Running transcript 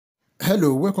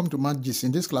Hello, welcome to Mathgist.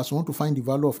 In this class, we want to find the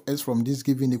value of s from this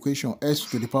given equation. S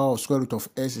to the power of square root of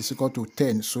s is equal to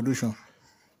 10. Solution.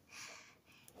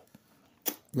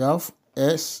 We have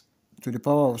s to the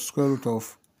power of square root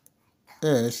of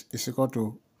s is equal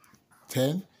to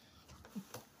 10.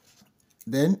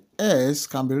 Then s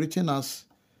can be written as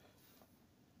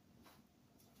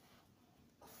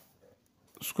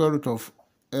square root of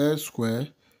s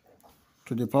squared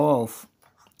to the power of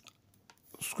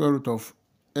square root of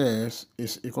s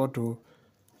is equal to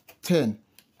 10.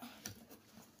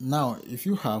 Now, if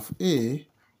you have a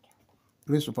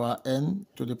raised to power n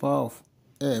to the power of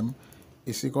m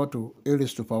is equal to a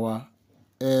raised to power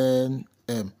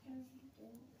nm.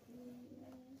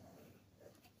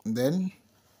 Then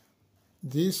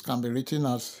this can be written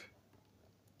as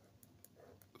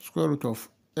square root of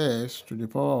s to the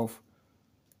power of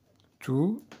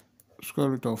 2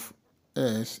 square root of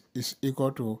s is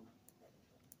equal to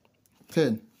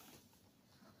 10.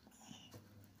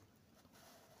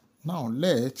 Now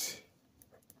let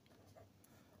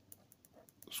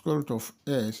square root of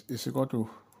s is equal to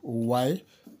y.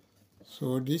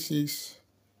 So this is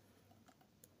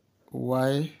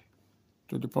y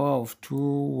to the power of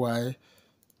 2y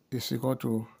is equal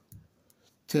to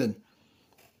 10.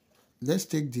 Let's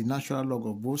take the natural log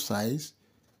of both sides.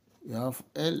 We have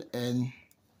ln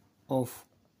of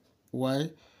y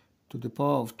to the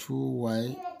power of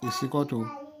 2y is equal to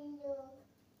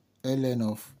ln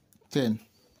of 10.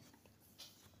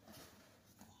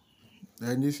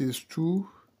 Then this is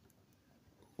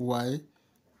 2y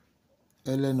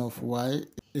ln of y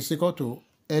is equal to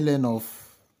ln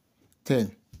of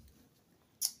 10.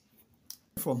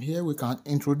 From here we can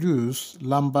introduce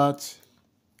Lambert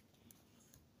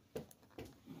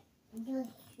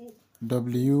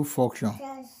W function.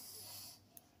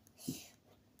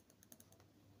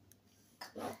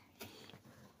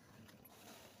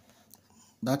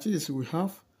 That is, we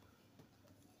have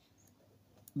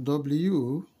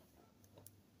w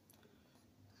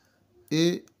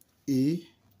a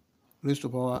raised to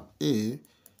power a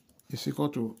is equal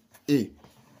to a.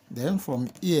 Then from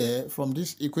here, from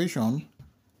this equation,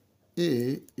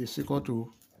 a is equal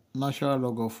to natural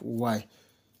log of y.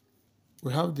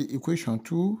 We have the equation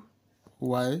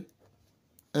 2y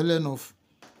ln of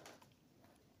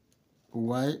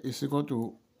y is equal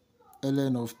to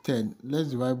ln of 10. Let's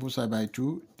divide both sides by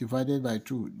 2, divided by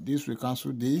 2. This will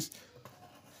cancel this.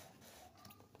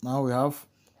 Now we have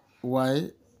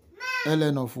y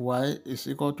ln of y is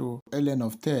equal to ln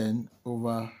of 10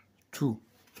 over 2.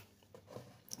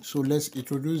 So let's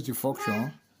introduce the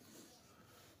function.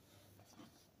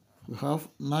 We have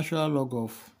natural log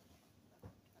of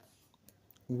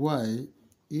y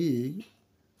e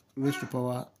raised to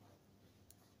power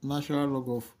natural log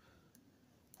of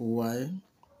y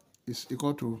is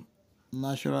equal to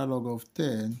natural log of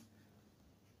 10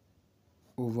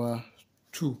 over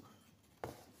 2.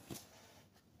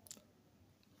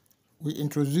 We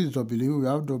introduce w, we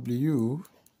have w,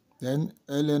 then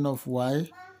ln of y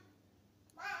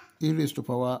e raised to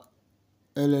power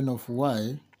ln of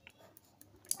y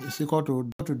is equal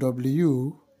to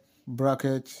w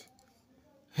bracket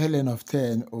ln of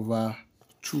 10 over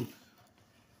 2.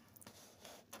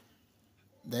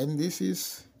 Then this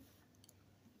is,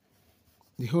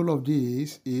 the whole of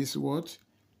this is what?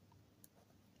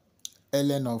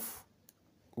 Ln of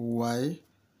y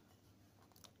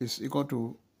is equal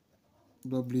to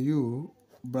w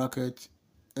bracket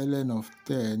ln of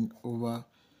 10 over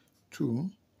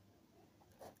 2.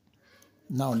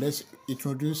 Now let's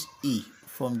introduce e.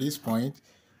 From this point,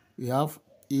 we have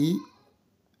e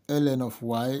ln of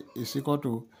y is equal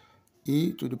to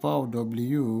e to the power of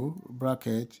w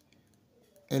bracket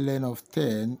ln of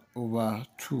 10 over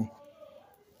 2.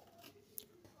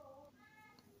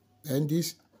 And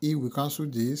this e will cancel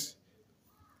this.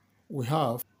 We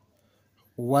have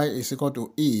y is equal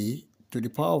to e to the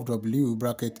power of w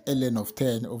bracket ln of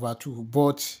 10 over 2.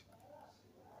 But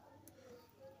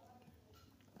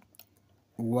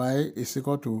y is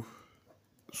equal to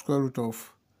square root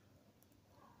of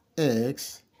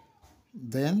x,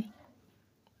 then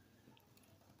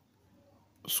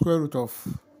square root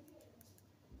of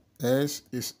s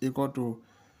is equal to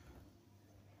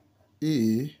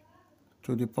e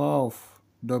to the power of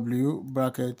w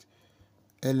bracket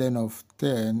ln of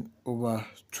 10 over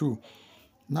 2.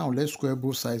 Now let's square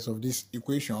both sides of this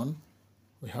equation.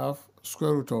 We have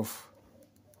square root of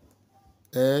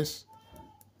s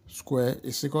square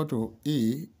is equal to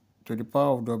e to the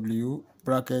power of w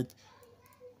bracket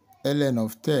ln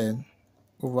of 10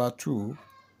 over 2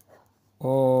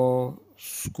 or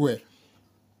square.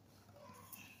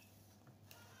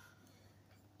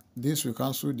 This will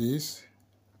cancel this,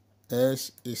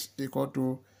 s is equal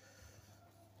to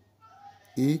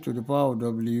e to the power of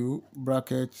w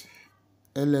bracket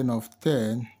ln of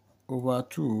 10 over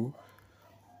 2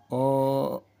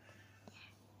 or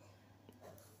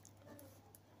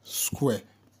square.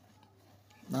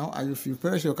 Now, if you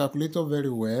press your calculator very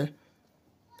well,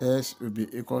 s will be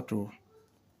equal to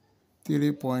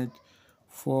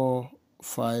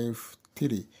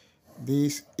 3.453.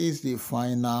 This is the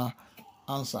final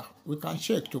answer. We can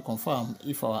check to confirm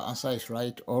if our answer is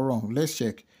right or wrong. Let's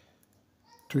check.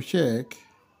 To check,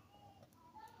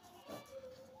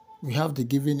 we have the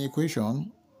given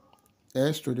equation,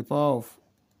 s to the power of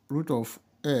root of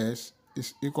s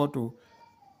is equal to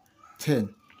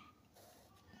 10.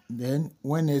 Then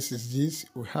when s is this,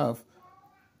 we have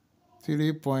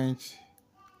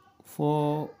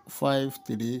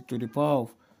 3.453 to the power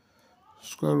of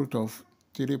square root of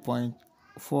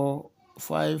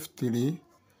 3.453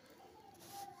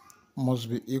 must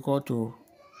be equal to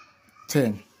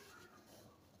 10.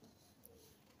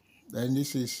 Then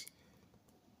this is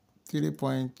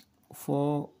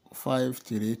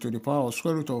 3.453 to the power of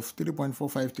square root of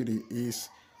 3.453 is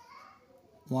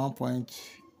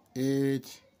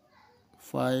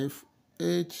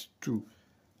 1.8582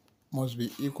 must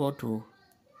be equal to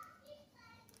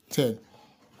 10.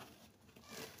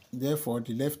 Therefore,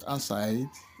 the left hand side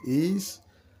is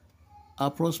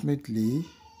approximately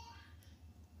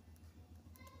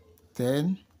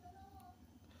 10.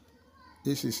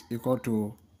 This is equal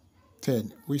to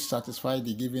 10, which satisfies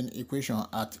the given equation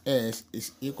at s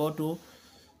is equal to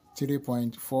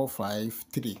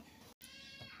 3.453.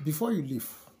 Before you leave,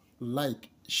 like,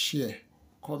 share,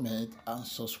 comment, and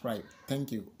subscribe.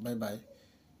 Thank you. Bye-bye.